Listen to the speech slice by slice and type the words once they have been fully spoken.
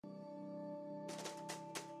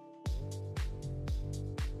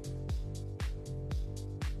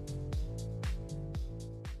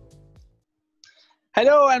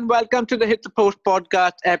Hello and welcome to the Hit the Post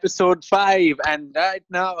podcast, episode 5. And right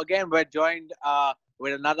now, again, we're joined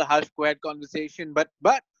with another Hush Squared conversation.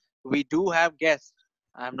 But we do have guests.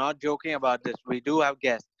 I'm not joking about this. We do have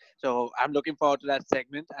guests. So I'm looking forward to that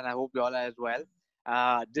segment, and I hope you all are as well.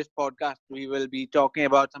 This podcast, we will be talking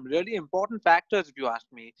about some really important factors, if you ask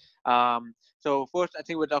me. So first, I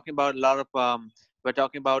think we're talking about a lot of we're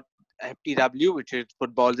talking about FTW, which is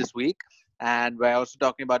football this week, and we're also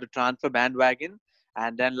talking about the transfer bandwagon.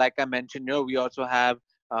 And then, like I mentioned, we also have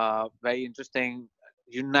very interesting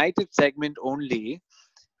United segment only,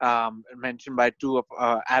 mentioned by two of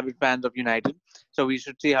avid fans of United. So we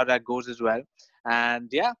should see how that goes as well. And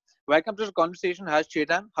yeah, welcome to the conversation. Harsh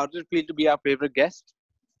Chetan, how does it feel to be our favorite guest?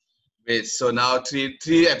 Wait, so now three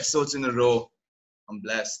episodes in a row. I'm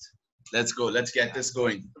blessed. Let's go. Let's get this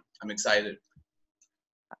going. I'm excited.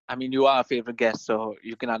 I mean, you are our favorite guest, so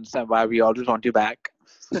you can understand why we always want you back.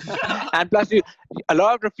 And plus, a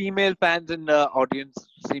lot of the female fans in the audience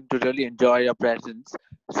seem to really enjoy your presence.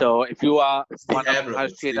 So if you are It's the one of hair, bro.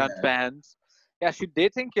 Harsh It's the Chetan's hair. fans, yeah, they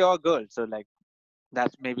think you're a girl. So like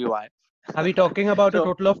that's maybe why. Are we talking about a So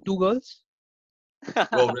total of two girls?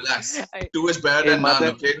 Bro, relax. a, Two is better a than none, mother,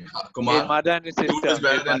 okay? a Kumar. mother and a Two is sister, a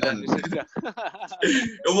better than mother and none. a sister.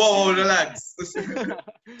 Whoa, relax.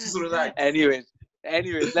 Just relax. anyways,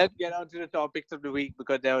 let's get on to the topics of the week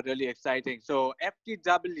because they were really exciting. So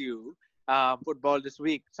FTW football this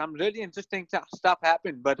week, some really interesting stuff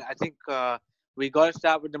happened, but I think we got to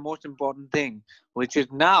start with the most important thing, which is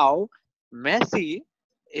now Messi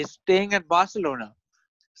is staying at Barcelona.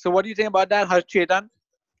 So what do you think about that, Harsh Chetan?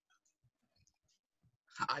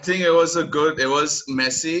 I think it was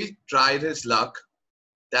Messi tried his luck.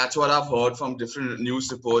 That's what I've heard from different news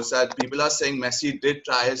reports that people are saying Messi did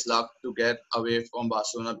try his luck to get away from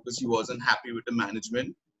Barcelona because he wasn't happy with the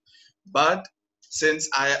management. But since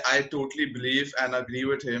I totally believe and agree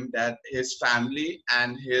with him that his family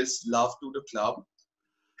and his love to the club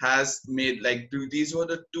has made these were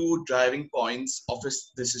the two driving points of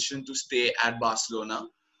his decision to stay at Barcelona.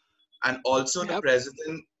 And also Yep.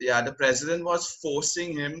 the president was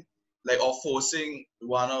forcing him or forcing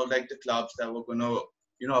one of the clubs that were gonna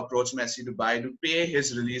approach Messi to buy to pay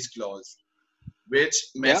his release clause, which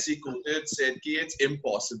Yep. Messi quoted said ki it's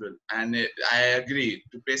impossible. And I agree,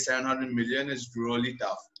 to pay 700 million is really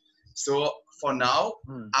tough. So for now,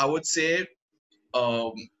 Hmm. I would say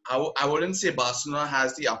I wouldn't say Barcelona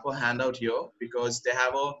has the upper hand out here because they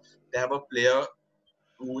have a player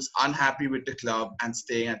who's unhappy with the club and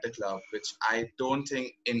staying at the club, which I don't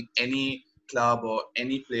think in any club or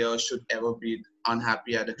any player should ever be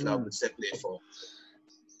unhappy at the club Hmm. which they play for.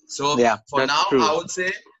 So Yeah, for that's now, true. I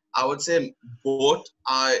would say both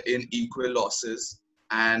are in equal losses,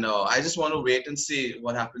 and I just want to wait and see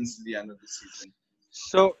what happens at the end of the season.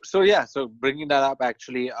 So bringing that up,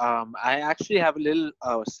 actually, I actually have a little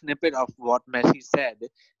snippet of what Messi said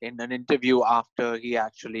in an interview after he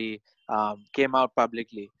actually came out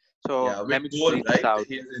publicly. So Yeah, with let me just goal, read this right? out.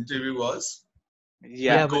 His interview was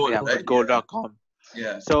Yeah, Yeah, with with goal, yeah, goal. right? with Yeah, Goal.com.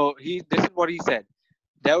 yeah. So this is what he said.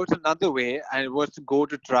 There was another way, and it was to go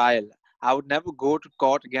to trial. I would never go to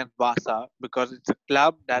court against Barca because it's a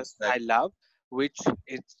club that I Respect. love, which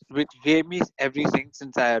gave me everything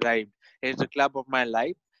since I arrived. It's a club of my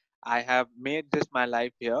life. I have made this my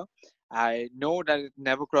life here. I know that it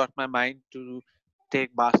never crossed my mind to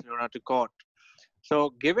take Barcelona to court.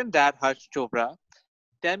 So, given that, Harsh Chopra,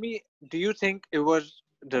 tell me, do you think it was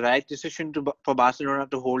the right decision for Barcelona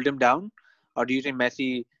to hold him down, or do you think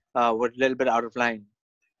Messi was a little bit out of line?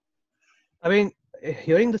 I mean,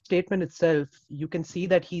 hearing the statement itself, you can see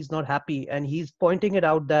that he's not happy, and he's pointing it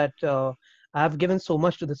out that I've given so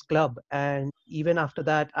much to this club, and even after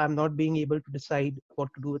that, I'm not being able to decide what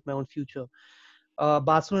to do with my own future.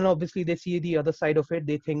 Barcelona, obviously, they see the other side of it.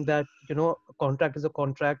 They think that a contract is a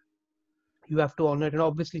contract. You have to honor it, and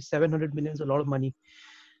obviously, 700 million is a lot of money.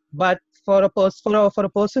 But for a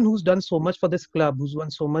person who's done so much for this club, who's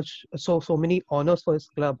won so many honors for his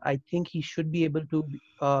club, I think he should be able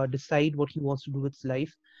to decide what he wants to do with his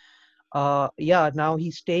life. Yeah, now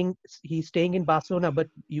he's staying in Barcelona, but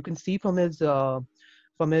you can see from his uh,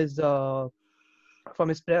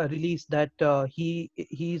 release that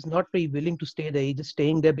he's not very willing to stay there. He's just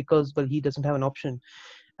staying there because, well, he doesn't have an option.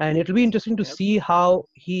 And it'll be interesting to Yep. see how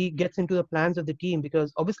he gets into the plans of the team,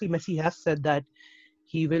 because obviously Messi has said that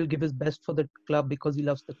he will give his best for the club because he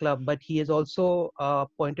loves the club, but he has also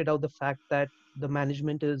pointed out the fact that the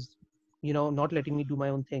management is not letting me do my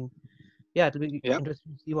own thing. Yeah, it'll be Yep.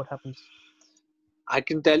 interesting to see what happens. I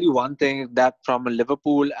can tell you one thing that from a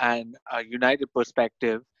Liverpool and a United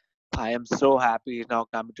perspective, I am so happy he's now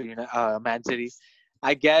coming to Man City.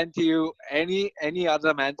 I guarantee you, any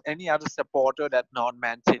other supporter that non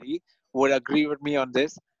Man City would agree with me on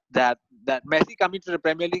this. That Messi coming to the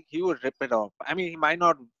Premier League, he would rip it off. I mean, he might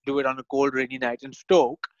not do it on a cold, rainy night in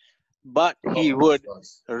Stoke, but he Of would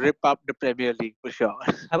course, rip up the Premier League for sure.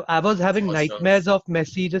 I was having for sure. nightmares of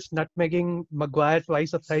Messi just nutmegging Maguire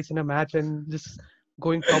twice or thrice in a match and just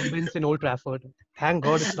going top bins in Old Trafford. Thank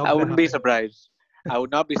God it's not I going to wouldn't be happen. surprised. I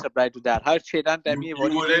would not be surprised with that. Harsh, Chetan, tell You me,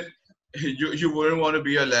 what you do you think? wouldn't you wouldn't want to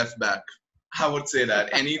be a left back. I would say that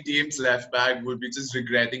any team's left back would be just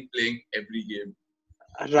regretting playing every game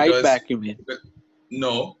Right because back, you mean?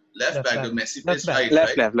 no left Left back. The back. Messi Left plays back. right, Left,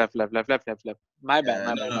 right? left, left, left, left, left, left, left. My bad, Yeah,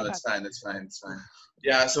 my no, bad, no, my bad. it's fine, it's fine, it's fine.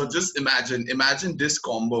 Yeah, so just imagine this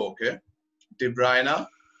combo, okay? De Bruyne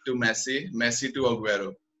to Messi, Messi to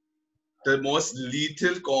Aguero, the most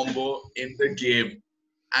lethal combo in the game,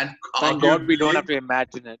 and Thank God we don't arguably, have to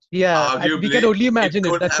imagine it. Yeah, we can only it imagine it.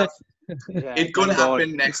 could That's have it. Yeah, it could thank God.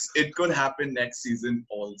 happen next it could happen next season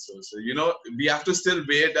also. So we have to still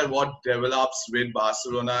wait at what develops with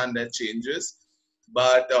Barcelona and their changes.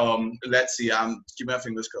 But let's see. I'm keeping my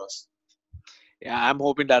fingers crossed. Yeah, I'm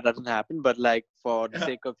hoping that doesn't happen. But like for the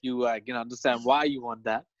sake of you, I can understand why you want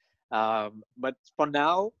that. But for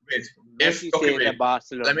now, Wait, if Messi okay, stays wait. at Let me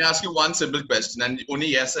Barcelona. ask you one simple question, and only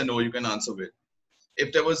yes or no you can answer with.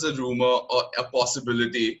 If there was a rumor or a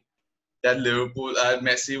possibility that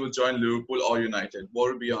Messi will join Liverpool or United,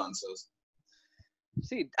 what would be your answers?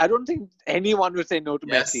 See, I don't think anyone will say no to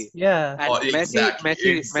Messi. Yes. Yeah. And Or exactly,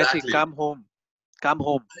 Messi, exactly. come home.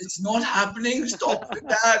 It's not happening. Stop with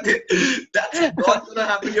that. That's not gonna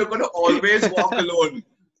happen. You're gonna always walk alone.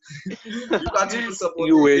 You can't even support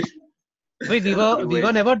You your wish. team. Wait, we were You we were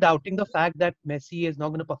wish. never doubting the fact that Messi is not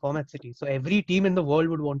going to perform at City. So every team in the world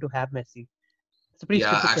would want to have Messi. It's a pretty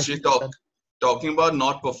Yeah, stupid actually, question, Chetan. talking about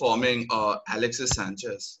not performing, Alexis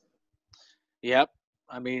Sanchez Yep.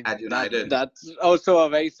 I mean at United. that's also a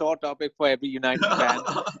very sore topic for every United fan.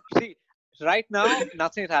 See, right now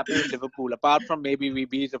nothing is happening with Liverpool apart from maybe we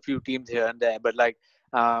beat a few teams here and there, but like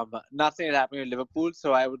nothing is happening with Liverpool.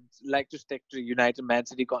 So I would like to stick to the United Man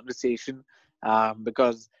City conversation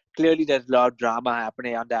because clearly there's a lot of drama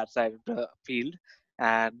happening on that side of the field.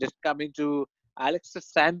 And just coming to Alexis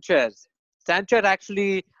Sanchez. Sanchez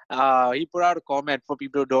actually he put out a comment for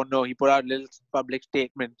people who don't know. He put out a little public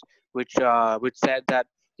statement which said that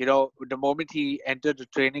the moment he entered the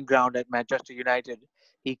training ground at Manchester United,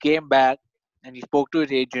 he came back and he spoke to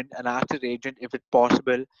his agent and asked his agent if it's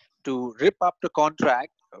possible to rip up the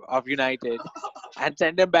contract of United and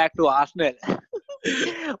send him back to Arsenal.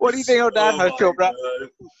 What do you think of that, Oh Harsh my Chopra? god.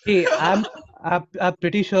 Hey, I'm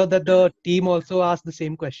pretty sure that the team also asked the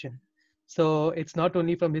same question. So it's not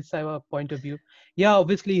only from his side point of view. Yeah,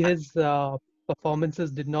 obviously his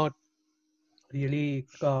performances did not really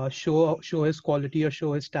show his quality or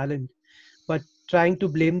show his talent. But trying to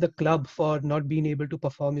blame the club for not being able to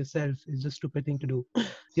perform yourself is just stupid thing to do.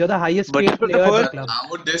 You're the highest But paid this was the player at the first. But club.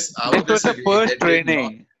 I This would was the disagree. first They did not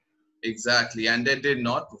training. exactly, and they did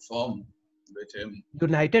not perform with him.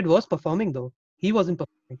 United was performing though. He wasn't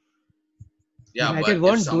performing. Yeah, United but if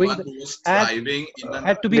weren't doing someone the who was and thriving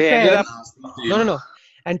and to be They ended fair, in up. an Arsenal no, no, team, no.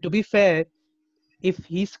 And to be fair, if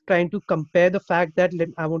he's trying to compare the fact that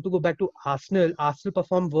I want to go back to Arsenal, Arsenal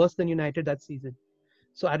performed worse than United that season.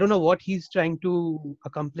 So I don't know what he's trying to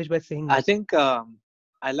accomplish by saying I that. think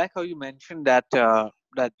I like how you mentioned that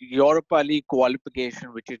Europa League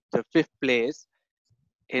qualification, which is the fifth place,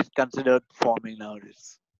 is considered performing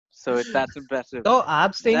nowadays. So that's impressive. So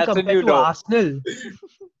I'm saying That's a compared new to note. Arsenal.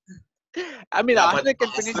 I mean, yeah, but Arsenal can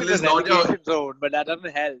finish in Arsenal the is not your relegation zone, but that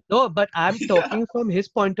doesn't help. No, but I'm yeah. talking from his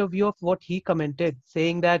point of view of what he commented,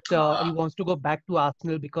 saying that he Uh, wants to go back to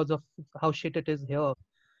Arsenal because of how shit it is here.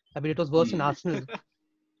 I mean, it was worse in hmm. Arsenal.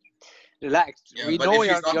 Relax. Yeah, We but know if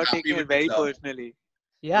he's you're not you're happy taking it with the very club, personally.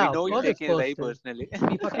 We Yeah, of know you're course it's taking it very personal.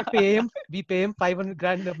 personally. We fucking pay him. We pay him 500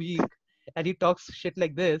 grand a week, and he talks shit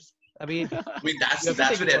like this. I mean, I mean you have to that's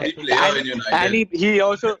take with it every personally. player and in and United. he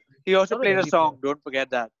also Not with played a every player. song. Don't forget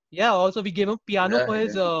that. Yeah. Also, we gave him piano Yeah, for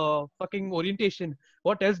his yeah. fucking orientation.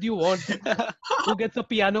 What else do you want? Who gets a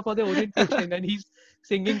piano for the orientation? And he's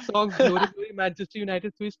singing songs, glory, glory, Manchester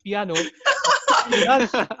United through his piano. With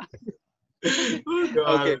us, Oh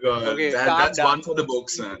god, Okay, oh god. okay, calm That's one down. for the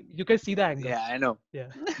books, man. you can see the anger. Yeah, I know. Yeah.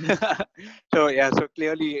 So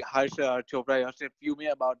clearly Harsh Chopra, you're still fuming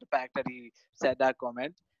about the fact that he said that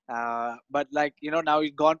comment. But like now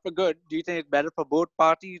he's gone for good. Do you think it's better for both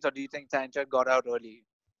parties, or do you think Sanchez got out early?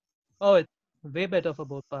 Oh, it's way better for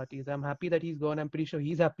both parties. I'm happy that he's gone. I'm pretty sure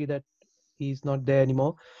he's happy that he's not there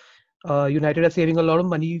anymore. United are saving a lot of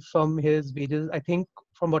money from his wages. I think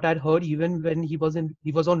from what I'd heard, even when he was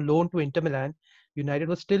on loan to Inter Milan, United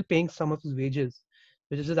was still paying some of his wages,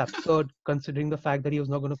 which is just absurd considering the fact that he was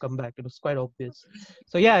not going to come back. It was quite obvious.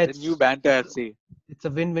 So yeah, The new banter FC. it's a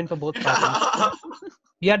win-win for both parties.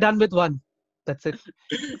 We are done with one. That's it.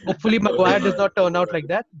 Hopefully, Maguire does not turn out like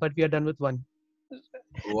that, but we are done with one.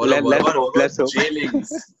 Let's hope. Jailings?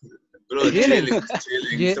 Bro, Jailings.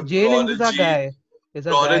 Jailings. Jailings is our guy. Is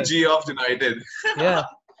our guy. Prodigy of United. Yeah,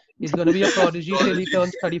 he's going to be a prodigy till he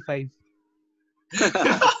turns 35.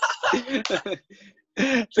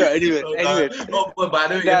 So anyway. Oh, but by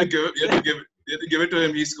the way, you have to give it to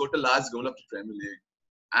him. He scored the last goal of the Premier League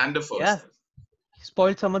and the first. Yeah, he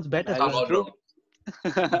spoiled someone's bet as That well. is true.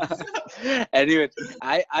 Anyway,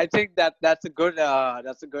 I think that's a good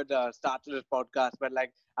start to this podcast. But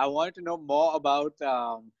like, I wanted to know more about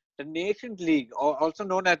the Nations League, also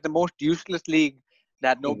known as the most useless league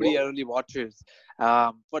that nobody really watches.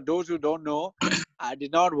 For those who don't know, I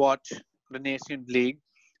did not watch the Nations League.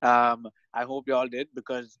 I hope you all did,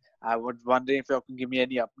 because I was wondering if you can give me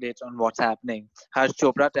any updates on what's happening. Harsh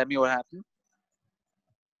Chopra, tell me what happened.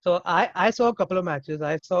 So I saw a couple of matches.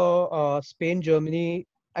 I saw Spain, Germany,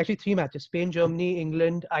 actually 3 matches: Spain, Germany,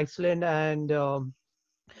 England, Iceland, and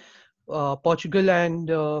Portugal and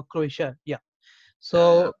Croatia. Yeah.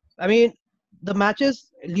 So I mean, the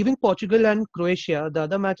matches leaving Portugal and Croatia, the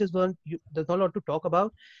other matches weren't. There's not a lot to talk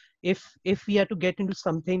about. If we had to get into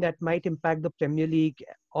something that might impact the Premier League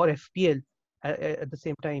or FPL at the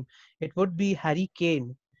same time, it would be Harry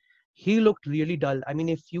Kane. He looked really dull. I mean,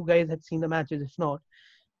 if you guys had seen the matches, if not,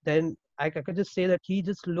 then I could just say that he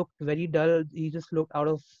just looked very dull. He just looked out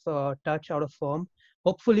of touch, out of form.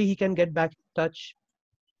 Hopefully, he can get back in touch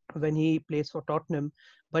when he plays for Tottenham.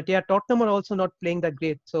 But yeah, Tottenham are also not playing that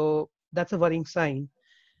great. So that's a worrying sign.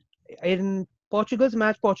 In Portugal's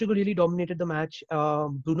match, Portugal really dominated the match.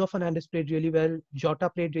 Bruno Fernandes played really well. Jota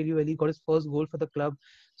played really well. He got his first goal for the club.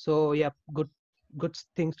 So yeah, good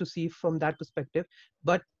things to see from that perspective.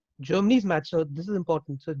 But Germany's match, so this is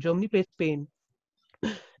important. So Germany played Spain,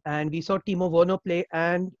 and we saw Timo Werner play,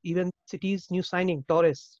 and even City's new signing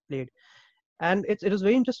Torres played. And it was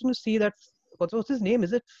very interesting to see that. What's his name?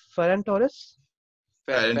 Is it Ferran Torres?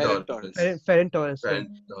 Ferran Torres. Ferran Torres. Ferran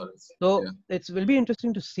Torres. So Yeah. it will be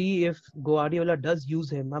interesting to see if Guardiola does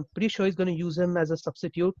use him. I'm pretty sure he's going to use him as a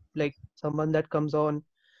substitute, like someone that comes on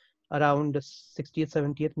around the 60th,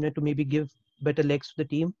 70th minute to maybe give better legs to the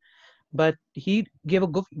team. But he gave a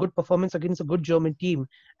good performance against a good German team.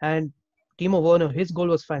 And Timo Werner, his goal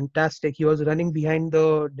was fantastic. He was running behind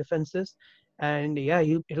the defenses. And yeah,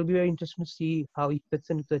 it'll be very interesting to see how he fits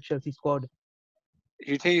into the Chelsea squad.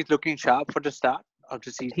 You think he's looking sharp for the start of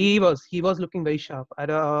the season? He was looking very sharp.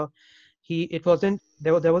 There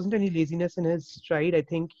wasn't any laziness in his stride. I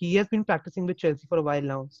think he has been practicing with Chelsea for a while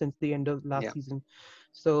now, since the end of last season.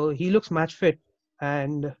 So he looks match fit,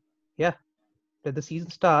 and yeah, when the season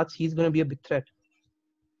starts, he's going to be a big threat.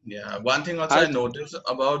 Yeah, one thing also I noticed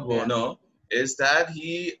about Werner is that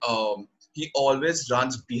he always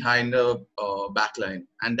runs behind the backline,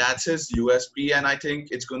 and that's his USP. And I think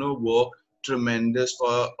it's going to work tremendous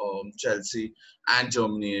for Chelsea and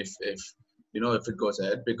Germany if it goes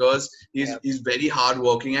ahead, because he's very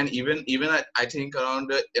hardworking, and even I think around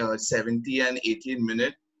the 70 and 80th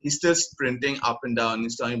minute, he's still sprinting up and down.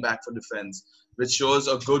 He's turning back for defense, which shows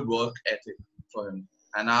a good work ethic for him.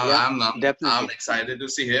 And I'm excited to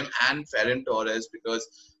see him and Ferran Torres, because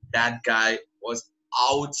that guy was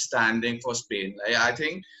outstanding for Spain. I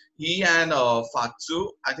think he and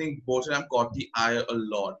Fatsu, I think both of them caught the eye a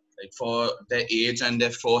lot, like for their age and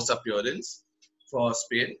their first appearance for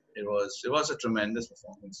Spain. It was a tremendous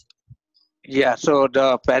performance. Yeah, so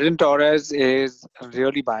the Ferran Torres is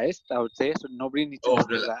really biased, I would say. So nobody needs to know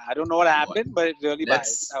that. I don't know what happened, but it's really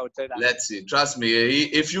biased, I would say that. Let's see. Trust me,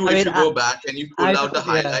 if you go back and you pull out the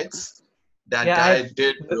highlights, that guy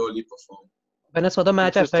did really perform. When I saw the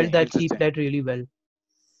match, I felt that he played really well.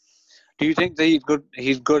 Do you think that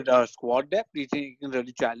he's good squad depth? Do you think he can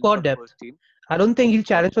really challenge squad depth? The first team? I don't think he'll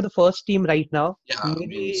challenge for the first team right now. Yeah,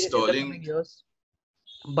 maybe Sterling.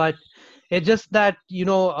 But it's just that,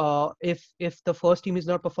 if the first team is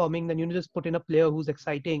not performing, then you just put in a player who's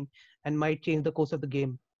exciting and might change the course of the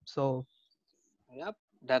game. So, yep,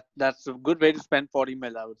 that's a good way to spend 40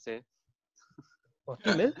 mil, I would say.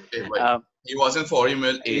 40 mil? He wasn't 40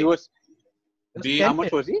 mil. He was. How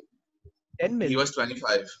much was he? 10 mil. He was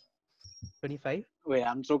 25. 25? Wait,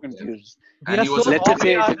 I'm so confused. And he was a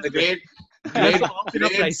great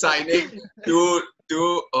signing to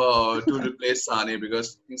replace Sane,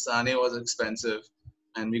 because Sane was expensive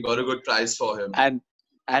and we got a good price for him. And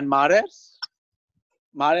Mahrez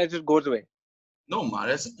just goes away. No,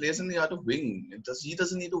 Mahrez plays in the other wing. He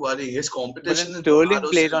doesn't need to worry. His competition is Sterling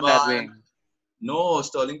plays on that wing. No,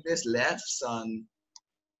 Sterling plays left, son.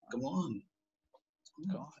 Come on.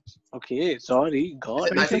 God. Okay, sorry, God.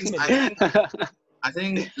 What do I you think think, I Sumit? think I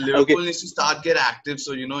think Okay, Liverpool needs to start get active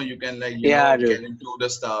so you can yeah, dude. get into the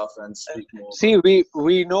stuff and speak more See, about it.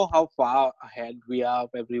 we know how far ahead we are of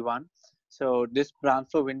everyone. So this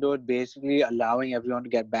transfer window is basically allowing everyone to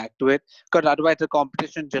get back to it. Because otherwise the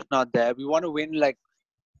competition just not there. We want to win like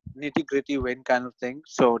nitty gritty win kind of thing.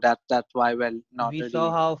 So that's why we're not We saw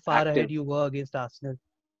really how far active. ahead you were against Arsenal.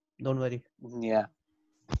 Don't worry. Yeah.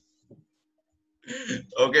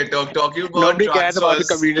 Okay, talking about Nobody cares about the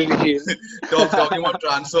transfers. community shield. Talking about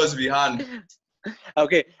transfers, Vihan.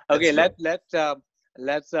 Okay, okay. Let's go.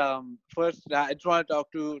 Let's first. I just want to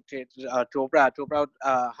talk to Chopra. Chopra,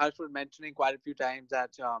 Harsh was mentioning quite a few times that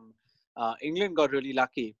England got really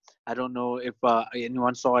lucky. I don't know if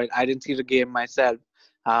anyone saw it. I didn't see the game myself.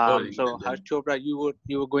 Oh, So England, yeah. Harsh Chopra, you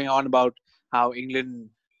were going on about how England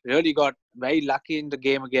really got very lucky in the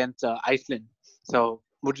game against Iceland. So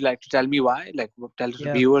would you like to tell me why? Like, tell the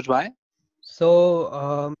Yeah. viewers why?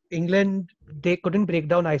 So England, they couldn't break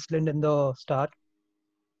down Iceland in the start,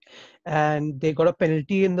 and they got a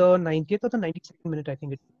penalty in the 90th or the 92nd minute, I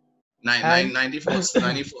think it. Nine, And 91st,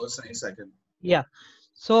 91st, 92nd. yeah,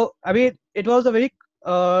 so I mean, it was a very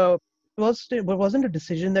it wasn't a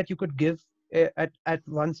decision that you could give at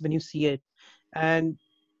once when you see it, and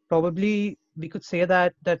probably we could say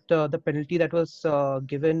that the penalty that was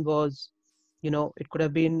given was, it could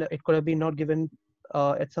have been not given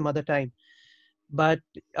at some other time, but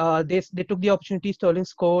they took the opportunity. Sterling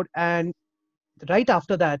scored, and right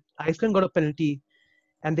after that, Iceland got a penalty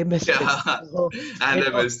and they missed it. Yeah, So and it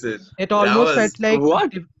I al- missed it. it That almost felt was like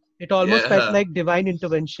What? it almost felt yeah. like divine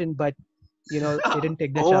intervention, but they didn't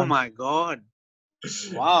take the Oh chance. my God!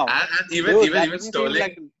 Wow. And even Dude, even that even doesn't seem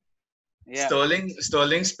like. Yeah.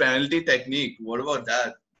 Sterling's penalty technique. What about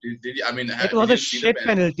that? I mean, It did was a you see the shit penalty?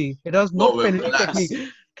 penalty. It was not Oh, well, penalty technique.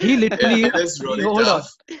 relax. He literally, It is he really hold on.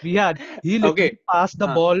 tough. He literally Okay. passed the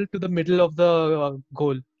Huh. ball to the middle of the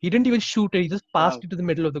goal. He didn't even shoot it. He just passed Wow. it to the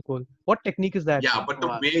middle of the goal. What technique is that? Yeah, but the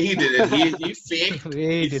Wow. way he did it, he The faked way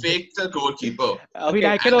he he did it. faked the goalkeeper. I mean,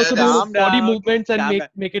 Okay. I can And also that do Calm is body down. movements and Calm make down.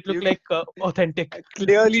 make it look You like authentic.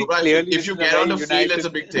 clearly, Chopra, clearly, if this you is a get on very the field, it's united. a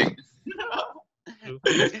big thing.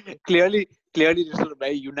 Clearly, this is a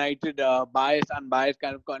very united, biased, unbiased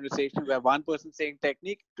kind of conversation where one person saying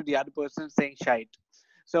technique to the other person saying shite.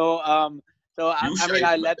 So, You I mean,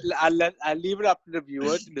 shite, man. I'll leave it up to the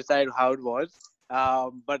viewer to decide how it was.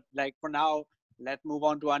 But like for now, let's move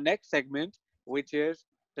on to our next segment, which is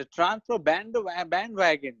the transfer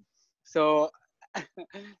bandwagon. So,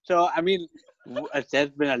 so I mean, there's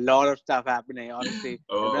been a lot of stuff happening. Honestly,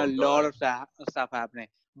 there's been Oh a lot God. of stuff happening.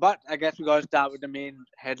 But I guess we got to start with the main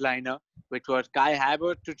headliner, which was Kai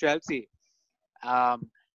Havertz to Chelsea. Um,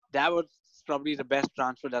 that was probably the best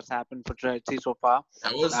transfer that's happened for Chelsea so far.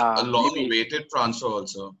 That was a Maybe, long-awaited transfer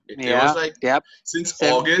also. It was yeah, like yep, since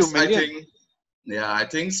 72 August, I million. think. Yeah, I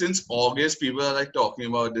think since August, people are like talking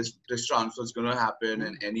about this transfer is gonna happen,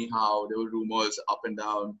 and anyhow, there were rumors up and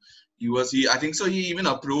down. I think so. He even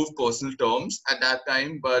approved personal terms at that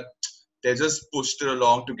time, but they just pushed it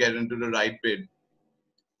along to get into the right bid.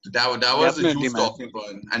 So that was the Definitely, huge man. talking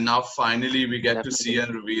point, and now finally we get to see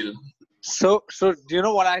Definitely. and reveal. So do you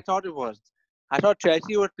know what I thought it was? I thought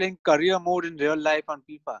Chelsea was playing career mode in real life on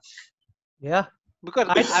FIFA. Yeah, Because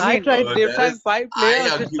I I I mean, tried they've That signed is, 5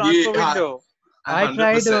 players I this agree. transfer window. I I hundred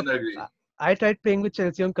tried percent agree. I tried playing with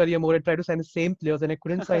Chelsea on career mode and tried to sign the same players, and I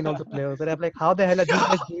couldn't sign all the players. And I'm like, how the hell are these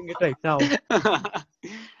guys doing it right now?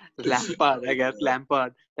 Lampard, I guess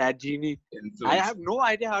Lampard, that genie. I Influence have no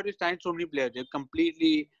idea how they signed so many players. They've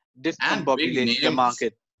completely and big discombobulated the names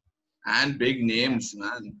market. and big Yeah, names,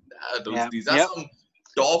 man. yeah, These are yep. some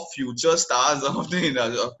top future stars of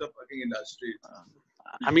the fucking industry.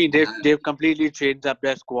 I mean, And they've completely changed up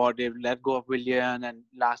their squad. They've let go of Willian, and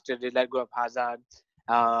last year they let go of Hazard.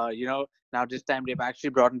 Now this time they've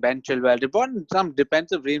actually brought in Ben Chilwell. They've brought in some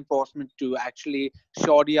defensive reinforcement to actually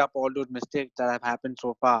shorty up all those mistakes that have happened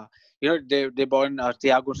so far. They brought in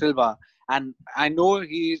Thiago Silva, and I know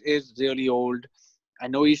he is really old. I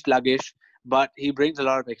know he's sluggish, but he brings a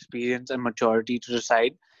lot of experience and maturity to the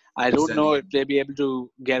side. I don't know if Semi. they'll be able to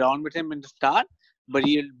get on with him in the start, but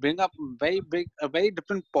he'll bring up a very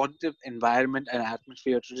different positive environment and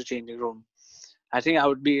atmosphere to the changing room. I think I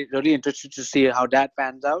would be really interested to see how that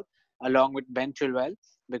pans out along with Ben Chilwell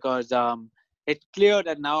because it's clear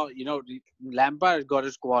that now Lampard has got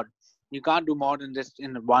a squad. You can't do more than this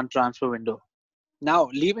in one transfer window. Now,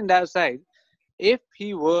 leaving that aside, if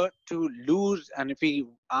he were to lose and if he's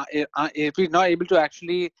not able to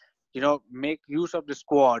actually make use of the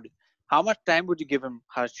squad, how much time would you give him,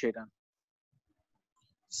 Harsh Shedan?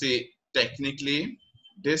 See, technically,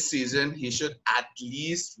 this season he should at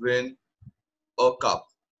least win a cup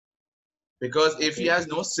because if he Okay. has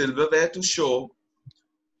no silverware to show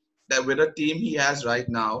that with the team he has right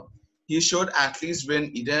now, he should at least win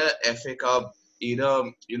either FA Cup, either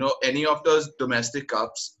any of those domestic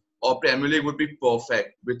cups, or Premier League would be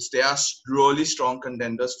perfect, which they are really strong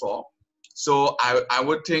contenders for. So I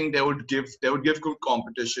would think they would give good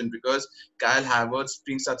competition because Kyle Havertz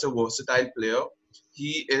being such a versatile player,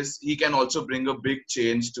 he can also bring a big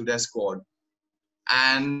change to their squad.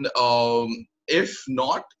 And if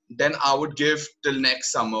not, then I would give till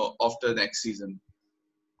next summer of the next season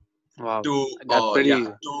Wow. to That's pretty.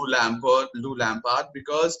 Lampard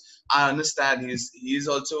because I understand he's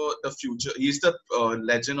also the future. He's the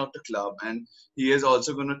legend of the club, and he is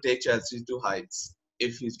also going to take Chelsea to heights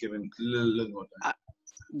if he's given little more time. Uh,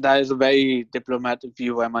 that is a very diplomatic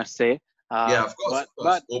view, I must say. Yeah, of course, But of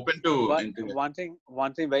course. Open to but into it.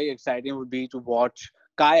 one thing very exciting would be to watch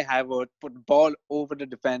Kai Havertz put ball over the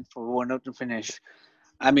defense for Werner to finish.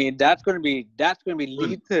 I mean, that's gonna be Dude,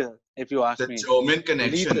 lethal if you ask the me. German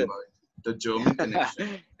connection, Lethal. boy. The German connection.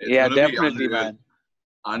 It's Yeah, going to be definitely, unreal. man.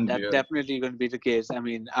 That's Unreal. definitely going to be the case. I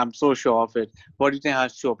mean, I'm so sure of it. What do you think,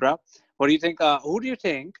 Harsh Chopra? What do you think? Who do you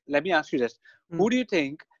think? Let me ask you this: Mm. who do you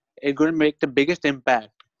think is going to make the biggest impact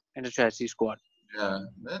in the Chelsea squad? Yeah,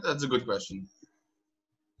 that's a good question.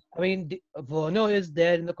 I mean, Werner is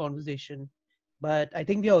there in the conversation, but I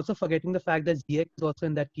think we are also forgetting the fact that Ziyech is also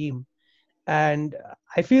in that team. And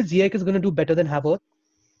I feel Ziyech is going to do better than Havertz.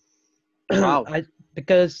 Wow.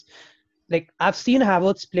 Because like I've seen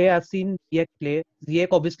Havertz play, I've seen Ziyech play. Ziyech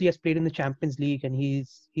obviously has played in the Champions League, and he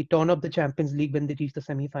torn up the Champions League when they reached the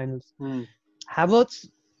semi-finals. Hmm. Havertz,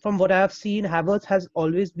 from what I've seen, Havertz has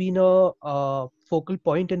always been a focal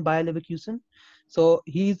point in Bayer Leverkusen. So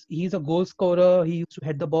he's a goal scorer. He used to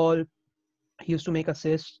head the ball. He used to make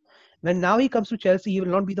assists. When now he comes to Chelsea, he will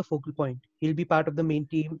not be the focal point. He'll be part of the main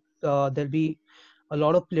team. There'll be a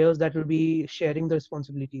lot of players that will be sharing the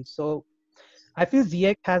responsibilities. So I feel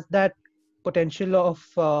Ziyech has that potential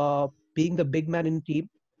of being the big man in the team,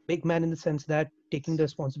 big man in the sense that taking the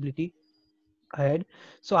responsibility ahead.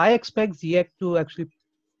 So I expect Ziyech to actually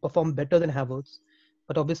perform better than Havertz.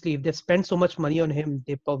 But obviously, if they spend so much money on him,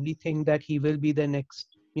 they probably think that he will be the next,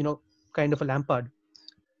 kind of a Lampard.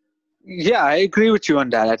 Yeah, I agree with you on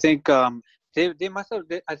that. I think they must have.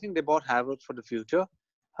 I think they bought Havertz for the future.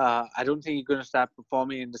 I don't think he's going to start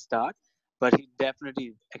performing in the start, but he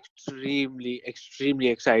definitely extremely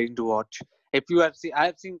exciting to watch. If you have seen, I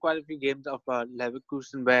have seen quite a few games of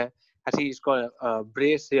Leverkusen where I think he's got a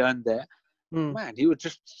brace here and there. Hmm. Man, he was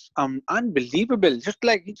just unbelievable. Just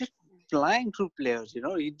like he just flying through players.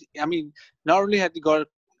 I mean, not only had he got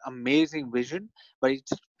amazing vision, but he's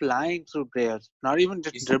just flying through players. Not even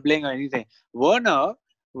just He's- dribbling or anything. Werner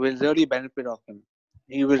will really benefit of him.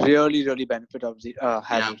 He will really benefit of the Yeah,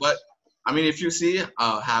 but Havertz. I mean, if you see,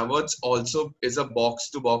 Havertz also is a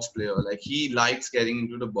box-to-box player. Like he likes getting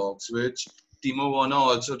into the box, which Timo Werner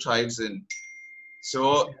also thrives in.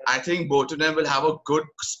 So I think both of them will have a good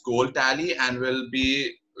goal tally and will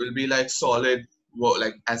be like solid,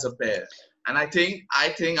 like as a pair. And I think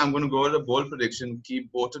I'm going to go with a bold prediction.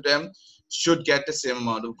 Keep both of them should get the same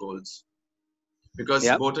amount of goals because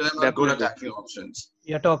Yeah, both of them are good definitely, attacking options.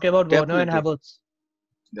 You're talking about Werner and definitely. Havertz.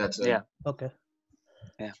 That's it. Yeah, Okay.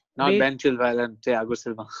 yeah. I Not mean, Ben Chilwell and Thiago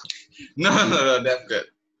Silva. No, that's good.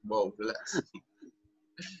 Whoa, relax.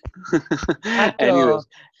 at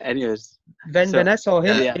anyways. when So I saw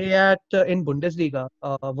him Yeah, yeah, play at in Bundesliga,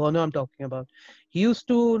 Werner I'm talking about, he used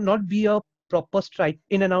to not be a proper strike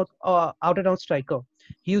in and out and out striker.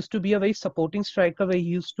 He used to be a very supporting striker where he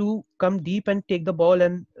used to come deep and take the ball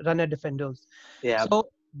and run at defenders. yeah, So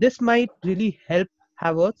this might really help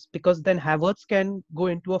Havertz because then Havertz can go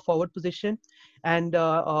into a forward position and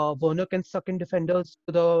Werner can suck in defenders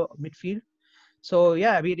to the midfield. So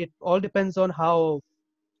yeah, I mean it all depends on how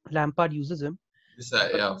Lampard uses him.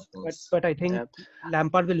 But yeah, of but course, but I think yeah.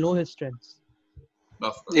 Lampard will know his strengths.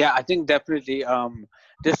 of Yeah, course. I think definitely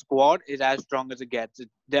this squad is as strong as it gets.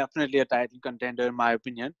 It's definitely a title contender in my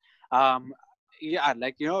opinion. Um, yeah,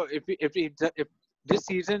 like if this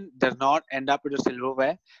season does not end up with a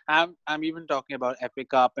silverware, I'm even talking about FA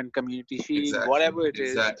Cup and Community Shield, Exactly, whatever it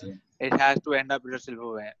is, exactly. it has to end up with a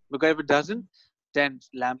silverware. Because if it doesn't, then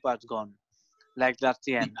Lampard's gone. Like that's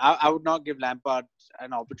the end. I would not give Lampard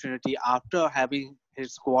an opportunity after having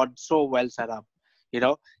his squad so well set up.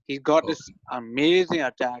 He's got Oh, this amazing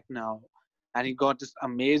attack now, and he got this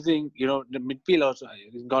amazing, the midfield also.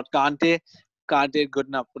 He's got Kante. Kante is good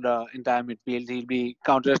enough for the entire midfield. He'll be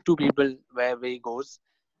counted as two people wherever he goes.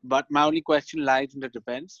 But my only question lies in the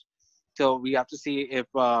defense. So we have to see if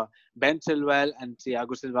Ben Chilwell and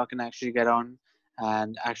Thiago Silva can actually get on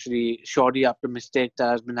and actually shorty up the mistake that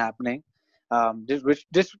has been happening.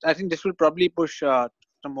 This I think this will probably push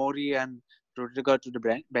Tomori and Rudiger to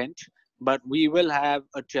the bench. But we will have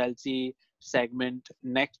a Chelsea segment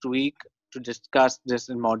next week to discuss this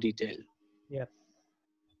in more detail. Yeah.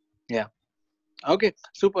 Yeah. Okay,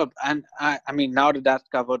 superb. And I mean, now that that's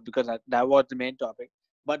covered, because that was the main topic.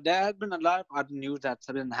 But there has been a lot of other news that's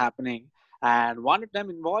been happening, and one of them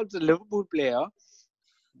involves a Liverpool player,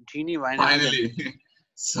 Genie Wijnaldum. Finally,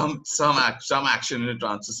 some action in the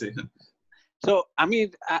transfer season. So, I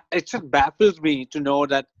mean, it just baffles me to know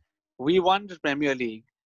that we won the Premier League,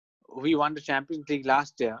 we won the Champions League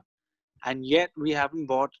last year, and yet we haven't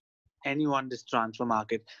bought anyone this transfer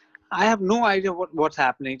market. I have no idea what's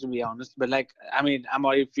happening, to be honest. But like, I mean, I'm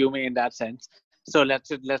already fuming in that sense. So let's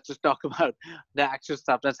just talk about the actual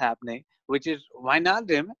stuff that's happening, which is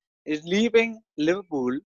Wijnaldum is leaving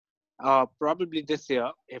Liverpool probably this year,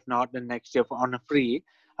 if not the next year, on a free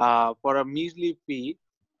for a measly fee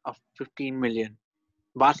of 15 million.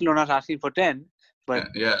 Barcelona's asking for 10, but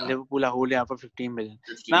Yeah, Liverpool are holding out for 15 million.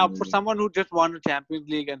 15 Now, for million. someone who just won a Champions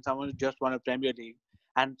League and someone who just won a Premier League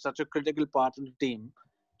and such a critical part of the team,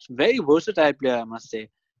 it's a very versatile player, I must say.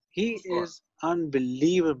 He Sure. is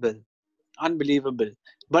unbelievable. Unbelievable.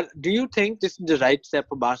 But do you think this is the right step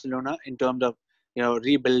for Barcelona in terms of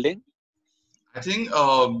rebuilding? I think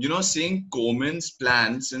seeing Koeman's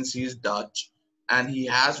plan, since he's Dutch and he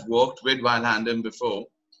has worked with Van Handen before.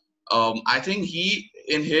 I think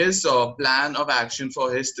in his plan of action for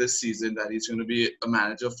this season that he's going to be a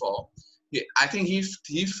manager for, I think he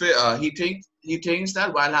thinks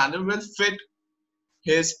that Van Handen will fit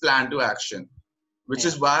his plan to action, which Yeah.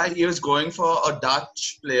 is why he was going for a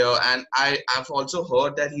Dutch player. And I've also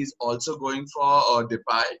heard that he's also going for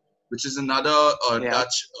Depay, which is another Yeah.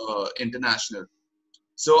 Dutch international.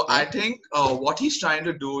 So Yeah. I think what he's trying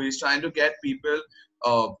to do, he's trying to get people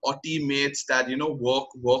or teammates that work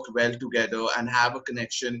well together and have a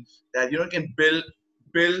connection that can build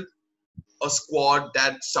a squad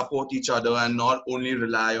that support each other and not only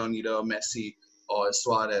rely on either Messi or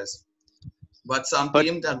Suarez, but some But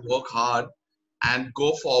team that work hard and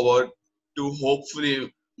go forward to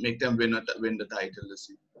hopefully make them win the title this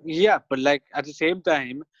year. yeah, but like at the same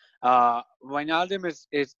time, Wijnaldum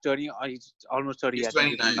is 30. He's almost 30. He's I think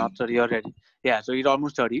he's 29. not 30 already. Yeah, so he's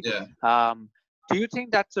almost 30. Yeah, Do you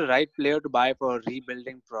think that's the right player to buy for a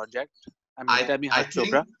rebuilding project? I mean, tell me, I Harsh think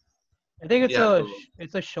Chopra. I think it's yeah.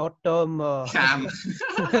 it's a short term. Cam.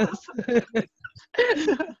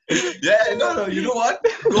 Yeah, no, you know what?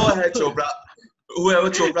 Go ahead, Chopra. Whoever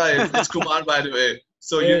Chopra is, it's Kumar, by the way.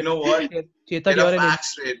 So you know what? Chetan, Get you're a an fact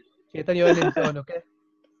straight. Chetan, you're an intern, okay?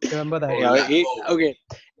 Remember that. Yeah. Okay,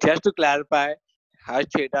 just to clarify, Harsh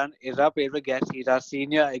Chetan is our favorite guest. He's our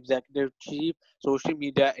senior executive chief social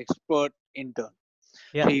media expert intern.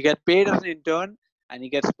 Yeah. So he gets paid as an intern and he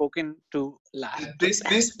gets spoken to last. Please,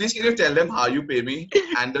 can you tell them how you pay me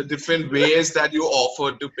and the different ways that you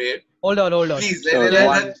offer to pay? Hold on. Please, So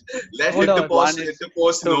let Hold hit the on. post, One hit is- the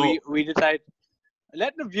post So know. we decide.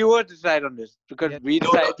 Let the viewers decide on this, because Yeah. we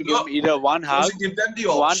No, decided to give no. him either one So hug. give them the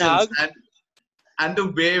One options hug. and the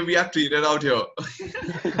way we are treated out here.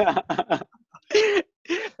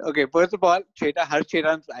 Okay, first of all, Harsh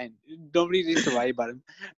Chetan's fine. Nobody needs to worry about him.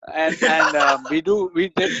 And we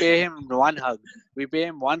did pay him one hug. We pay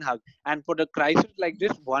him one hug. And for the crisis like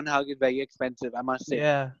this, one hug is very expensive, I must say.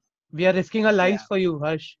 Yeah. We are risking our lives Yeah. for you,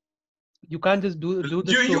 Harsh. You can't just do this to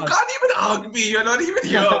You us. can't even hug me. You're not even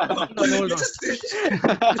here. Hold You on. just-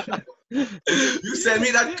 you send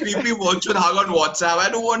me that creepy virtual hug on WhatsApp. I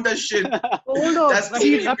don't want that shit. Hold on. That's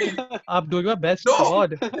Raheem, creepy. I'm doing my best. No.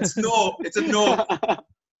 God. It's no. It's a no.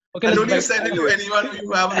 Okay, And let's don't even get, send it to anyone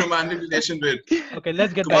you have a romantic relation with. okay,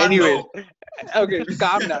 let's get Come on, back. Anyway, no. okay,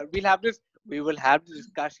 calm down. We will have the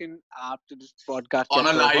discussion after this podcast. On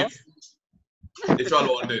a gets over. live. If y'all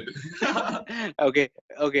wanted. Okay.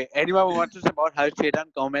 Anyone who wants to support Harsh Chetan,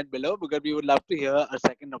 comment below, because we would love to hear a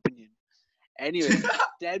second opinion. Anyway,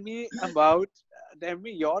 tell me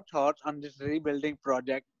your thoughts on this rebuilding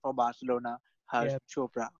project for Barcelona, Harsh Yeah.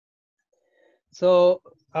 Chopra. So,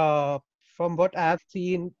 from what I've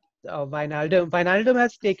seen, Wijnaldum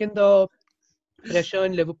has taken the pressure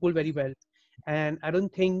in Liverpool very well, and I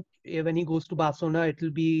don't think when he goes to Barcelona, it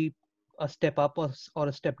will be a step up or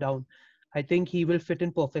a step down. I think he will fit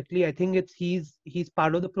in perfectly. I think he's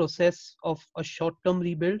part of the process of a short-term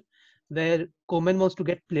rebuild, where Koeman wants to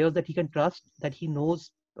get players that he can trust, that he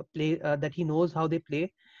knows that he knows how they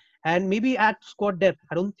play, and maybe add squad depth.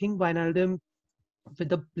 I don't think Wijnaldum, with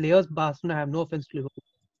the players Barcelona have, no offense to Liverpool,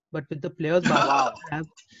 but with the players Barcelona Wow. have,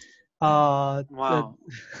 Uh, Wow.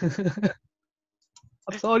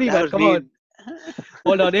 I'm sorry, That man. was Come on. mean.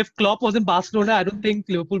 Hold on. If Klopp was in Barcelona, I don't think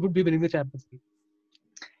Liverpool would be winning the Champions League.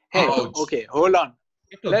 Hey, Ouch. okay, hold on.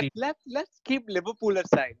 You have to agree. Let's keep Liverpool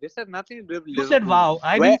aside. This has nothing to do with You said Liverpool. wow.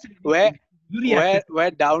 I Where didn't say where anything. You reacted.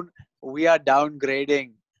 we're down. We are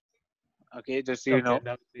downgrading. Okay, just so you Okay, know.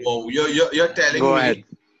 that was great. Oh, you're telling Go me ahead.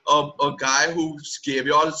 a guy who gave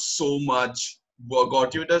you all so much,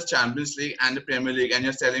 got you the Champions League and the Premier League, and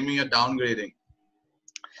you're telling me you're downgrading.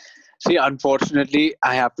 See, unfortunately,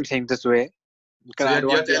 I have to think this way because So I don't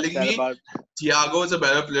you're want to be telling upset me about. Thiago is a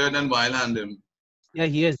better player than Wijnaldum, Yeah,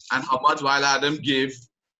 he is. and how much Wijnaldum gave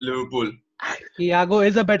Liverpool. Thiago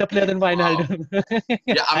is a better player than Wow. Wijnaldum.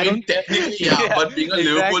 Yeah, I mean don't care. technically, yeah, Yeah, but being a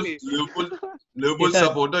exactly. Liverpool Chetan,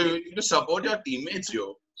 supporter, you need to support your teammates,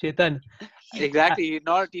 yo. Chetan, Exactly. He's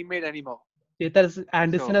not a teammate anymore. Chetan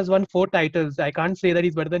Anderson So has won 4 titles. I can't say that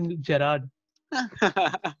he's better than Gerrard.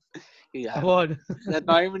 yeah, Come on. that's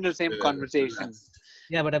not even the same Relax, conversation. relax.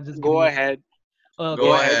 Yeah, but I'm just Go giving you. ahead. Okay. Go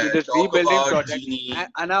Go ahead with ahead, this talk rebuilding about project. Genie.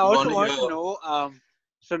 And I We also want to want to hear. know,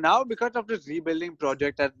 so now because of this rebuilding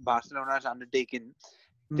project that Barcelona has undertaken,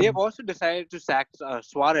 they have also decided to sack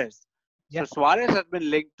Suarez. Yeah. So Suarez has been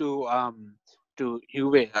linked to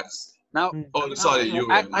Juve. Yes. Now, Mm. Oh, sorry,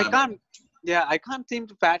 you. I My bad. can't, yeah, I can't seem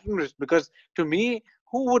to fathom this because to me,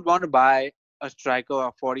 who would want to buy a striker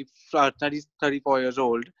of 34 years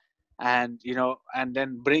old and, and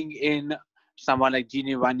then bring in someone like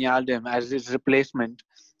Gini Wijnaldum as his replacement?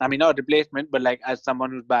 I mean, not replacement, but like as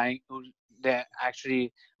someone who's they're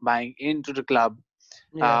actually buying into the club.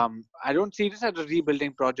 Yeah. I don't see this as a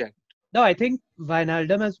rebuilding project. No, I think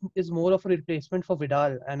Wijnaldum is more of a replacement for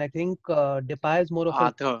Vidal, and I think Depay is more of a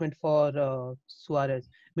Arthur. replacement for Suarez.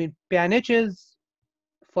 I mean, Pjanic is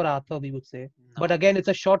for Arthur, we would say, but No. again, it's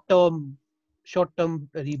a short-term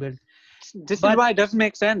rebuild. This is But why it doesn't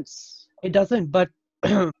make sense. it doesn't. But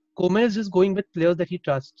Koeman is just going with players that he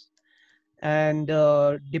trusts, and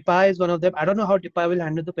Depay is one of them. I don't know how Depay will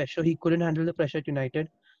handle the pressure. He couldn't handle the pressure at United.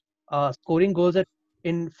 Scoring goals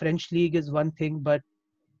in French league is one thing, but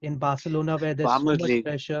in Barcelona where there's so Farmers much League.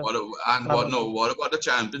 pressure, What about the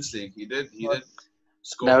Champions League? He did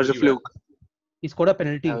score That was a pretty well. fluke. he scored a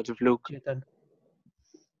penalty. That was a fluke. Chetan.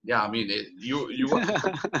 Yeah, I mean,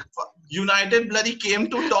 United bloody came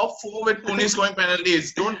to top 4 with Pune scoring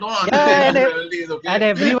penalties. Don't Yeah, understand penalties, okay? and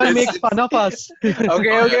everyone It's- makes fun of us.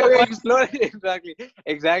 Okay. Explore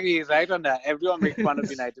exactly. He's right on that. Everyone makes fun of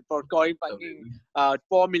United for scoring fucking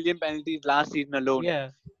 4 million penalties last season alone. Yeah,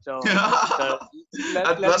 So And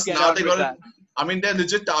let's plus get now on they with got that. I mean, they're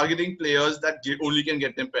legit targeting players that only can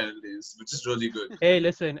get them penalties, which is really good. hey,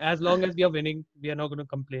 listen, as long as we are winning, we are not going to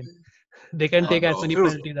complain. They can take as many True.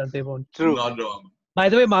 penalties as they want. True. Not wrong. By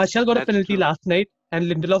the way, Martial got a That's penalty true. last night, and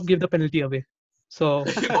Lindelof gave the penalty away. So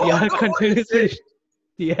Oh, yeah, no, continuously. shit.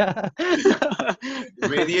 Yeah,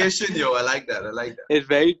 Variation, yo. I like that. It's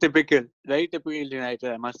very typical. Very typical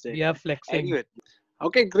United, I must say. we are flexing. Anyway.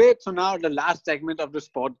 Okay, great. So now the last segment of this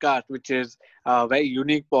podcast, which is a very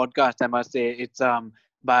unique podcast, I must say. It's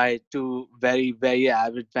by two very, very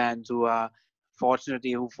avid fans who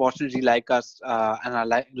fortunately like us and are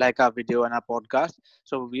like our video and our podcast.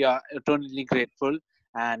 So we are eternally grateful.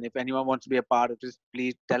 And if anyone wants to be a part of this,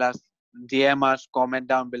 please tell us, DM us, comment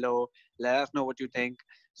down below, let us know what you think,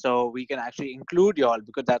 so we can actually include you all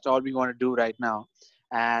because that's all we want to do right now.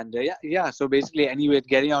 And yeah. So basically, anyway,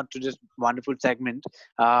 getting on to this wonderful segment,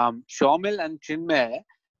 Shomil and Chinmay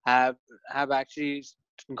have actually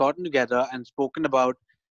gotten together and spoken about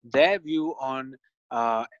their view on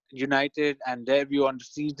United and their view on the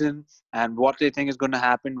season and what they think is going to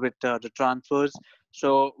happen with the transfers.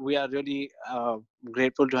 So we are really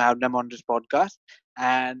grateful to have them on this podcast.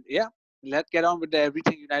 And yeah, let's get on with the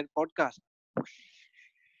Everything United podcast.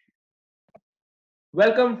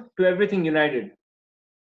 Welcome to Everything United.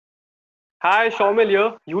 Hi, Shomil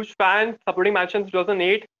here. Huge fan, supporting Manchester since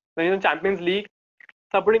 2008, when he was in Champions League,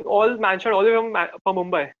 supporting all Manchester all the way from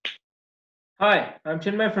Mumbai. Hi, I'm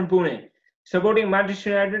Chinmay from Pune, supporting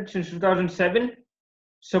Manchester United since 2007.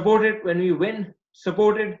 Supported when we win,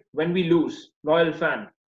 supported when we lose. Loyal fan.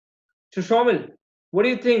 So, Shomil, what do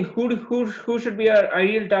you think? Who should be our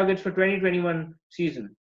ideal targets for 2021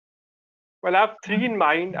 season? Well, I have three in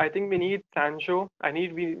mind. I think we need Sancho.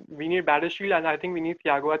 We need Battlefield, and I think we need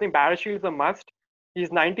Thiago. I think Battlefield is a must. He's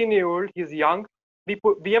 19-year-old. He's young.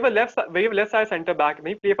 We have a left side centre back.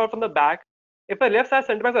 When we play far from the back, if a left side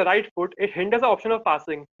centre back has a right foot, it hinders the option of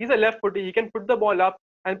passing. He's a left footer. He can put the ball up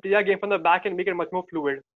and play a game from the back and make it much more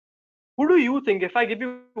fluid. Who do you think, if I give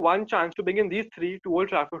you one chance to bring in these three to Old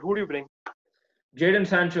Trafford, who do you bring? Jadon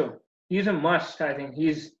Sancho. He's a must, I think.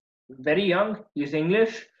 He's very young. He's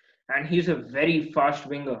English. and he's a very fast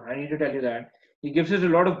winger. I need to tell you that. He gives us a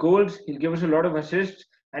lot of goals, he'll give us a lot of assists,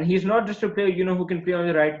 and he's not just a player, who can play on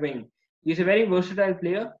the right wing. He's a very versatile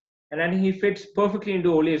player, and I think he fits perfectly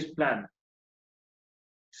into Ole's plan.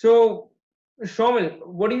 So, Shomil,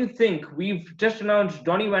 what do you think? We've just announced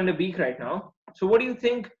Donny van der Beek right now. So, what do you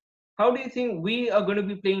think? How do you think we are going to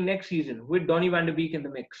be playing next season with Donny van der Beek in the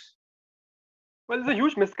mix? Well, there's a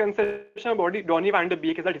huge misconception about Donny van der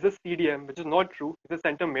Beek is that he's a CDM, which is not true. He's a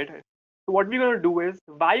centre mid. So what we're going to do is,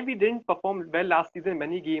 why we didn't perform well last season in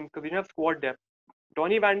many games, because we didn't have squad depth.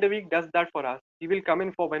 Donny van der Beek does that for us. He will come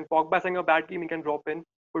in for when Pogba's having a bad game, he can drop in,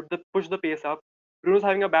 push the pace up. Bruno's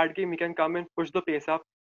having a bad game, he can come in, push the pace up.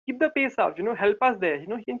 Keep the pace up, help us there. He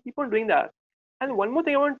can keep on doing that. And one more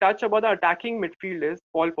thing I want to touch about the attacking midfield is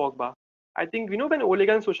Paul Pogba. I think, when Ole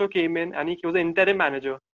Gunnar Solskjaer came in and he was an interim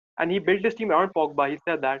manager and he built his team around Pogba, he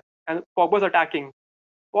said that. And Pogba was attacking.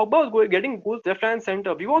 Pogba was getting goals left and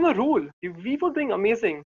center. We were on a roll. We were doing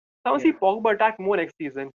amazing. So I want to see Pogba attack more next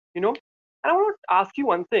season, And I want to ask you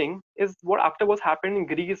one thing, is what after what's happened in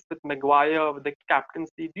Greece with Maguire, with the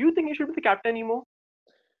captaincy, do you think he should be the captain anymore?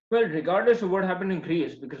 Well, regardless of what happened in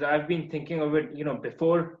Greece, because I've been thinking of it,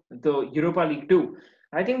 before the Europa League too,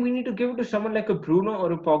 I think we need to give it to someone like a Bruno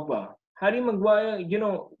or a Pogba. Harry Maguire,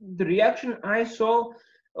 the reaction I saw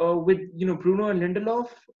with Bruno and Lindelof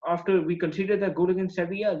after we conceded that goal against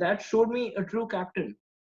Sevilla, that showed me a true captain.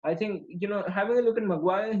 I think having a look at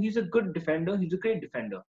Maguire, he's a good defender, he's a great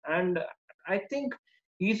defender, and I think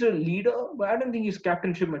he's a leader, but I don't think he's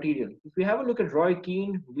captainship material. If we have a look at Roy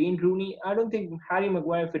Keane, Wayne Rooney, I don't think Harry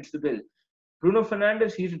Maguire fits the bill. Bruno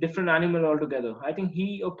Fernandes, he's a different animal altogether. I think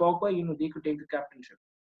he or Pogba, they could take the captainship.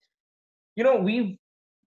 We've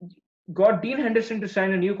got Dean Henderson to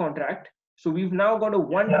sign a new contract. So we've now got a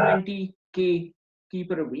 120k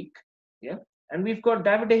keeper a week. Yeah. And we've got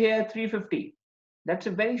David De Gea at 350. That's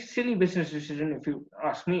a very silly business decision, if you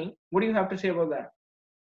ask me. What do you have to say about that?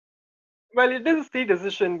 Well, it is a silly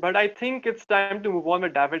decision, but I think it's time to move on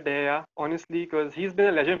with David De Gea, honestly, because he's been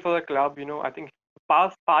a legend for the club. I think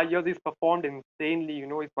past 5 years he's performed insanely.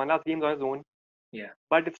 He's won us games on his own. Yeah.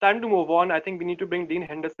 But it's time to move on. I think we need to bring Dean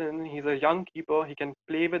Henderson. He's a young keeper. He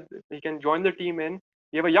can join the team in.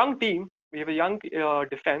 We have a young team. We have a young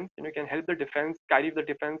defense. Can help the defense, carry the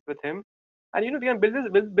defense with him, and we can build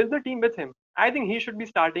the team with him. I think he should be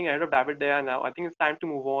starting ahead of David De Gea now. I think it's time to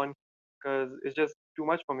move on because it's just too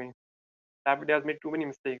much for me. David De Gea has made too many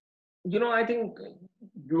mistakes. I think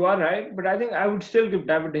you are right, but I think I would still give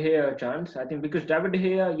David De Gea a chance. I think because David De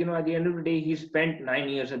Gea, at the end of the day, he spent 9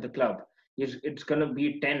 years at the club. It's going to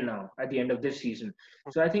be 10 now at the end of this season.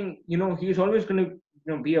 So I think, he's always going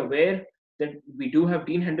to, be aware that we do have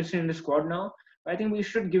Dean Henderson in the squad now. I think we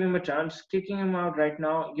should give him a chance. Kicking him out right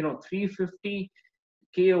now, 350k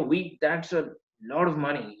a week, that's a lot of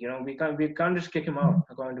money. We can't just kick him out,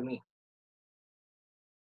 according to me.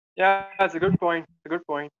 Yeah, that's a good point.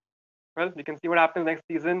 Well, we can see what happens next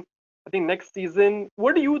season. I think next season,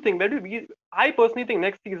 what do you think? I personally think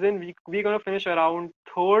next season we're going to finish around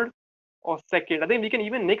third or second. I think we can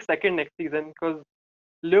even nick second next season because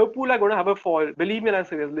Liverpool are going to have a fall. Believe me when I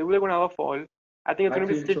say this, Liverpool are going to have a fall. I think it's going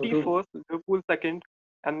to be City first, Liverpool second,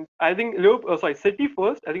 and I think City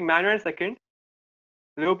first. I think Man United second,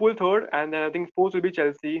 Liverpool third, and then I think fourth will be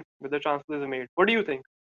Chelsea with the transfers made. What do you think?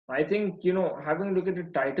 I think, having a look at the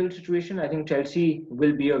title situation, I think Chelsea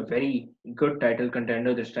will be a very good title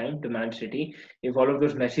contender this time to Man City if all of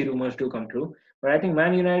those Messi rumors do come true. But I think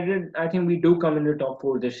Man United, I think we do come in the top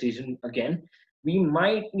 4 this season again. We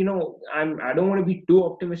might, I don't want to be too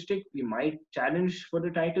optimistic. We might challenge for the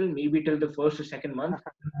title, maybe till the first or second month.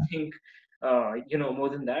 I think, more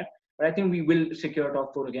than that. But I think we will secure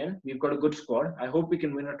top 4 again. We've got a good squad. I hope we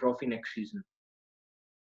can win a trophy next season.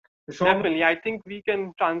 Definitely, I think we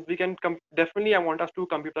can. Definitely, I want us to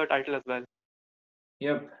compete for the title as well.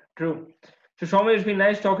 Yep, true. So, Shomil, it's been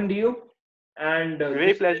nice talking to you. And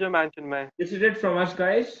great pleasure, man. This is it from us,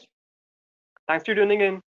 guys. Thanks for tuning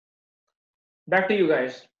in. Back to you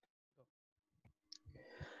guys.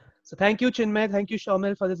 So thank you, Chinmay. Thank you,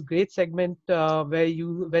 Shomil, for this great segment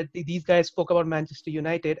where these guys spoke about Manchester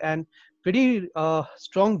United and pretty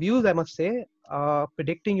strong views, I must say.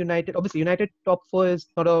 Predicting United, obviously United top 4 is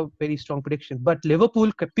not a very strong prediction, but Liverpool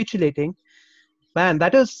capitulating, man,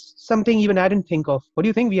 that is something even I didn't think of. What do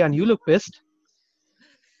you think, Vian? You look pissed.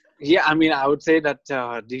 Yeah, I mean, I would say that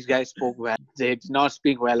these guys spoke well. They did not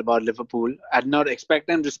speak well about Liverpool. I did not expect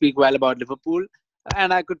them to speak well about Liverpool.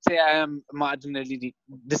 And I could say I am marginally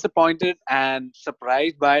disappointed and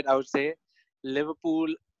surprised by it. I would say Liverpool,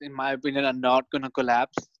 in my opinion, are not going to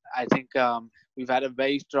collapse. I think we've had a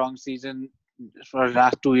very strong season. for the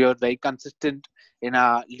last 2 years, very consistent in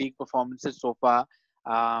our league performances so far.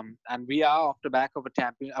 And we are off the back of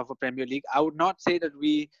a Premier League. I would not say that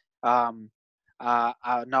we um,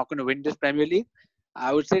 are not going to win this Premier League.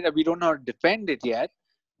 I would say that we don't know how to defend it yet,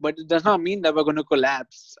 but it does not mean that we're going to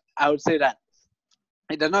collapse. I would say that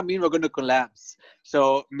it does not mean we're going to collapse.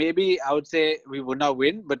 So maybe I would say we would not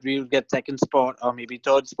win, but we will get second spot or maybe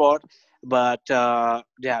third spot. But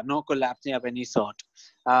yeah, no collapsing of any sort.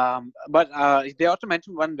 But they also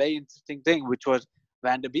mentioned one very interesting thing, which was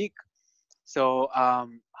Van der Beek. So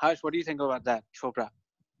Harsh, what do you think about that, Chopra?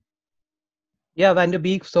 Yeah, Van der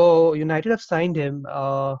Beek. So United have signed him.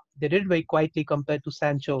 They did it very quietly compared to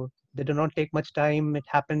Sancho. They did not take much time. It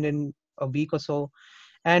happened in a week or so,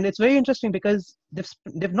 and it's very interesting because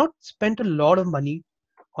they've not spent a lot of money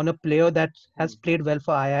on a player that has played well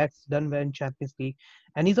for Ajax, done well in Champions League,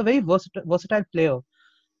 and he's a very versatile player.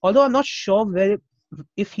 Although I'm not sure where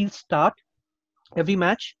if he'll start every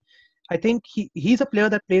match. I think he's a player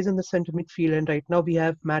that plays in the center midfield, and right now we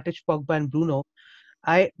have Matic, Pogba, and Bruno.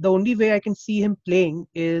 The only way I can see him playing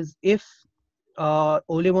is if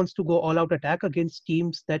Ole wants to go all out attack against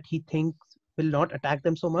teams that he thinks will not attack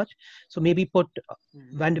them so much. So maybe put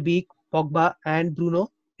Van de Beek, Pogba, and Bruno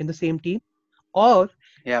in the same team. Or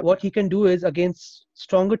Yeah. what he can do is against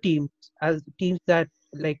stronger teams, as teams that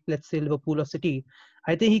like let's say Liverpool or City.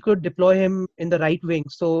 I think he could deploy him in the right wing.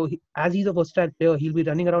 So as he's a versatile player, he'll be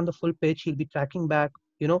running around the full pitch. He'll be tracking back,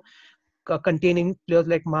 containing players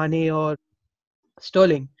like Mane or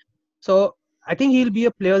Sterling. So I think he'll be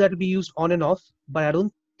a player that will be used on and off, but I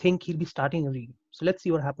don't think he'll be starting a league. So let's see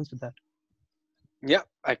what happens with that. Yeah,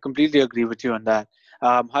 I completely agree with you on that.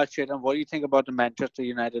 Harsh, what do you think about the Manchester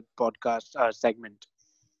United podcast segment?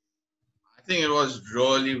 I think it was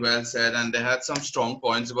really well said, and they had some strong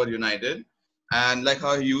points about United. And like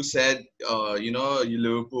how you said,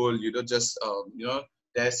 Liverpool,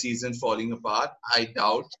 their season falling apart. I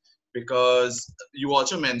doubt, because you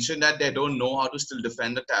also mentioned that they don't know how to still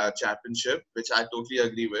defend the championship, which I totally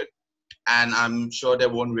agree with, and I'm sure they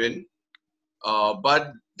won't win.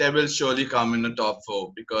 But they will surely come in the top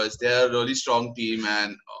four because they're a really strong team,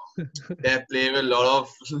 and they play with a lot of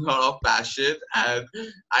lot of passion, and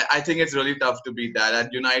I think it's really tough to beat that. And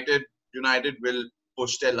United will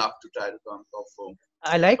push their luck to try to come top four,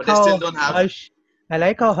 I like but they still how don't have. Harsh, I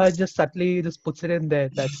like how Harsh just subtly just puts it in there.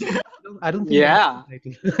 That I don't think Yeah, that's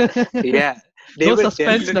the title. yeah. They No will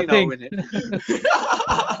suspense, definitely not nothing. win it.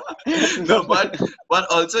 No, but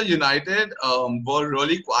also United were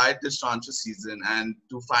really quiet this transfer season, and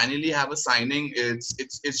to finally have a signing, it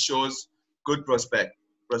shows good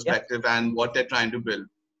perspective and what they're trying to build.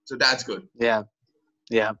 So that's good. Yeah.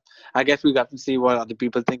 Yeah, I guess we got to see what other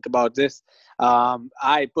people think about this.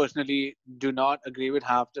 I personally do not agree with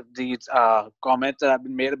half of these comments that have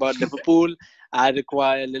been made about Liverpool. I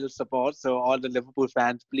require a little support. So, all the Liverpool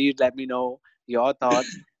fans, please let me know your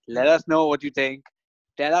thoughts. Let us know what you think.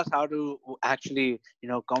 Tell us how to actually,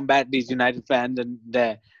 combat these United fans and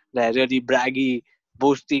their really braggy,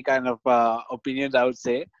 boasty kind of opinions, I would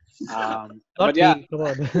say. But Not yeah, me. Come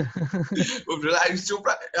on. Relax,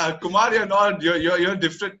 Kumar, you're not. You're a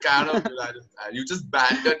different kind of United fan. You just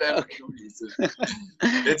banter them for no reason.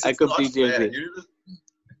 It's I not completely fair. agree.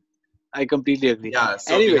 I completely agree. Yeah.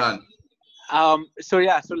 So Anyway, Vihan, so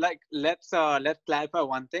let's clarify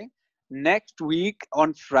one thing. Next week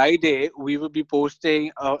on Friday, we will be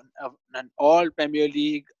posting an all Premier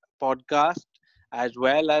League podcast as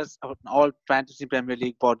well as an all Fantasy Premier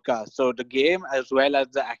League podcast. So the game as well as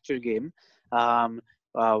the actual game, um,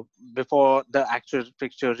 uh, before the actual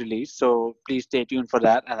fixture release. So please stay tuned for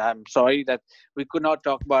that. And I'm sorry that we could not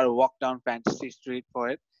talk about a walk down Fantasy Street for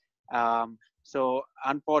it. So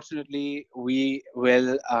unfortunately, we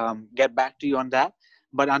will get back to you on that.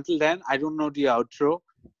 But until then, I don't know the outro.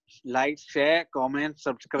 Like, share, comment,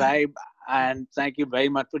 subscribe, and thank you very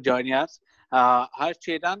much for joining us. Harsh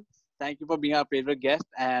Chetan, thank you for being our favorite guest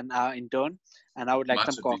and our intern. And I would like much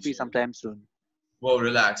some coffee appreciated. sometime soon. Whoa,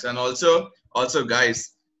 relax. And also,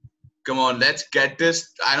 guys, come on, let's get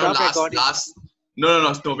this. I know Stop recording.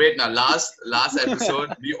 no, wait now. Last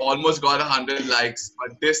episode, we almost got 100 likes,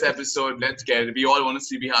 but this episode, let's get it. We all want to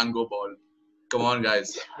see Vihan go ball. Come on,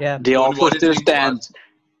 guys. Yeah. The What offer do you still think about- stands.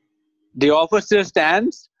 The offer still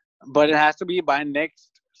stands, but it has to be by next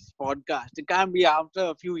podcast. It can't be after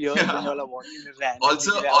a few years when you all are watching this.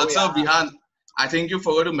 Also, Vihan, I think you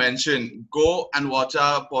forgot to mention, go and watch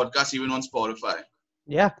our podcast even on Spotify.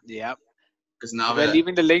 Yeah. Yeah. Because now We're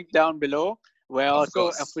leaving the link down below. We're Of also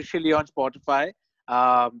course. officially on Spotify.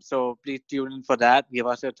 So please tune in for that. Give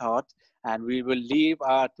us your thoughts. And we will leave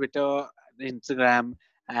our Twitter, Instagram,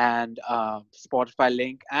 and Spotify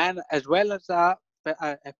link, and as well as our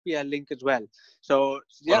FPL link as well. So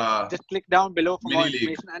yeah, just click down below for more mini league.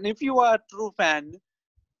 information. And if you are a true fan,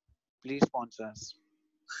 please sponsor us.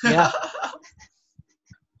 Yeah.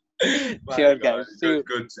 Cheers, guys. See you.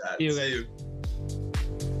 Good chat. See you See guys. you.